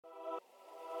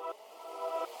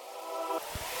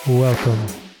Welcome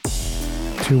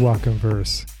to Walk in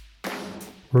Verse.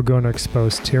 We're going to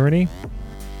expose tyranny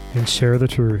and share the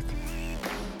truth.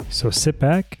 So sit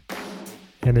back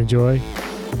and enjoy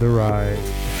the ride.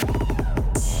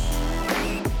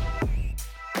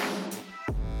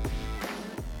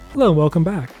 Hello and welcome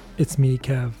back. It's me,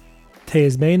 Kev. Today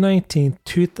is May 19th,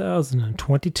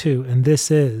 2022, and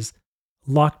this is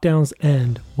Lockdowns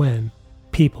End When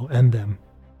People End Them.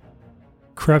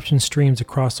 Corruption streams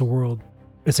across the world.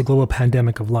 It's a global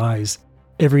pandemic of lies.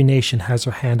 Every nation has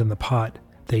their hand in the pot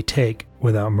they take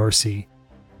without mercy.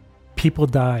 People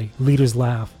die, leaders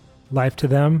laugh. Life to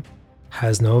them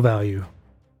has no value.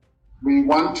 We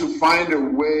want to find a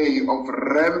way of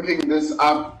ramping this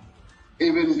up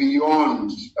even beyond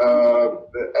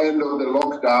the end of the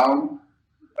lockdown.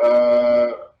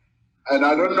 And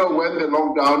I don't know when the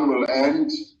lockdown will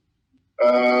end.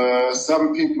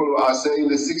 Some people are saying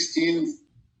the 16th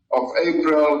of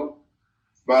April.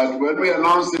 But when we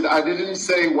announced it, I didn't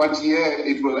say what year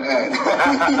it will end.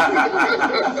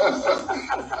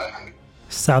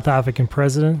 South African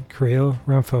President Cyril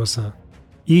Ramaphosa.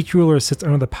 Each ruler sits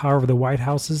under the power of the White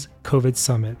House's COVID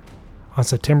summit. On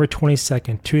September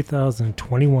 22,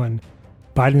 2021,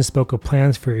 Biden spoke of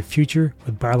plans for a future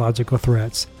with biological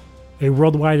threats, a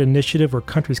worldwide initiative where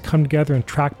countries come together and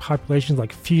track populations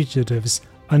like fugitives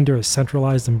under a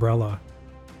centralized umbrella.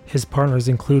 His partners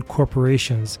include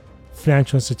corporations,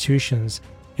 financial institutions,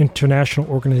 international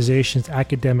organizations,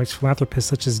 academics, philanthropists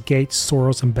such as Gates,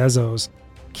 Soros, and Bezos.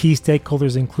 Key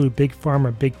stakeholders include big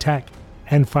pharma, big tech,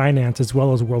 and finance, as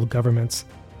well as world governments.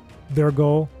 Their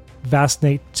goal?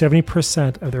 Vaccinate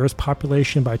 70% of the Earth's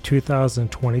population by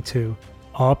 2022.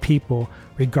 All people,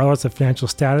 regardless of financial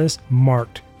status,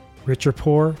 marked. Rich or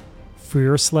poor, free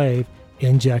or slave,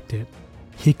 injected.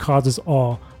 He causes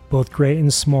all, both great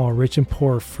and small, rich and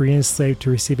poor, free and slave, to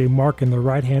receive a mark in their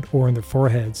right hand or in their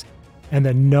foreheads, and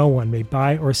that no one may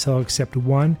buy or sell except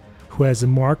one who has a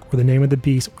mark or the name of the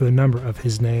beast or the number of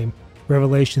his name.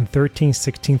 Revelation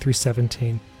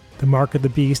 13:16-17. The mark of the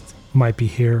beast might be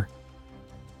here.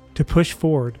 To push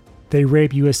forward, they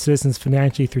rape U.S. citizens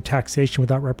financially through taxation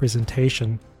without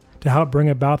representation. To help bring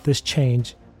about this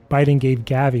change, Biden gave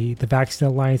Gavi, the Vaccine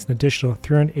Alliance, an additional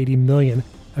 $380 million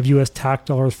of U.S. tax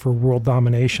dollars for world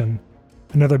domination,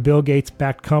 another Bill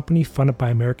Gates-backed company funded by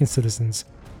American citizens.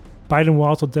 Biden will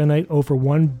also donate over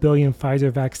 1 billion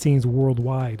Pfizer vaccines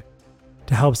worldwide.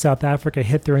 To help South Africa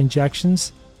hit their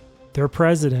injections, their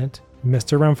president,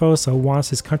 Mr. Ramaphosa,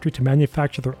 wants his country to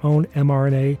manufacture their own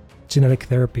mRNA genetic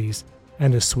therapies.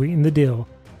 And to sweeten the deal,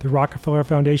 the Rockefeller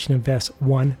Foundation invests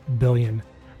 $1 billion.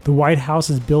 The White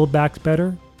House's Build Back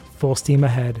Better, full steam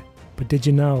ahead. But did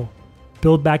you know?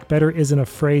 Build Back Better isn't a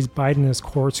phrase Biden and his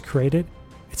courts created.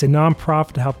 It's a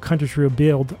nonprofit to help countries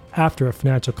rebuild after a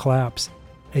financial collapse.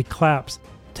 A collapse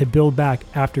to build back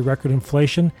after record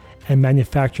inflation and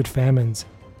manufactured famines.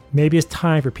 Maybe it's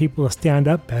time for people to stand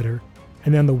up better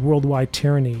and end the worldwide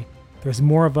tyranny. There's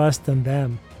more of us than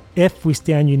them. If we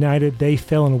stand united, they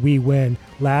fail and we win.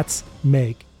 Let's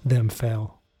make them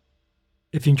fail.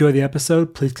 If you enjoyed the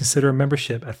episode, please consider a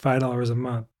membership at $5 a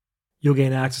month. You'll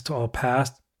gain access to all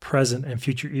past, present, and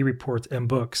future e-reports and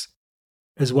books,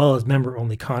 as well as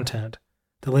member-only content.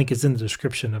 The link is in the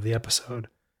description of the episode.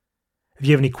 If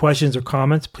you have any questions or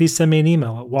comments, please send me an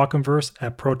email at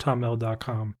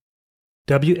walkinverse@protonmail.com.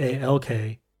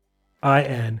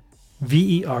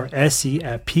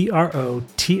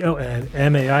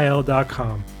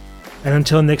 WALKINVERSE@PROTONMAIL.com. And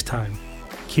until next time,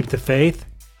 keep the faith,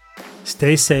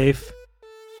 stay safe,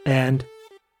 and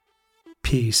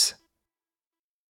peace.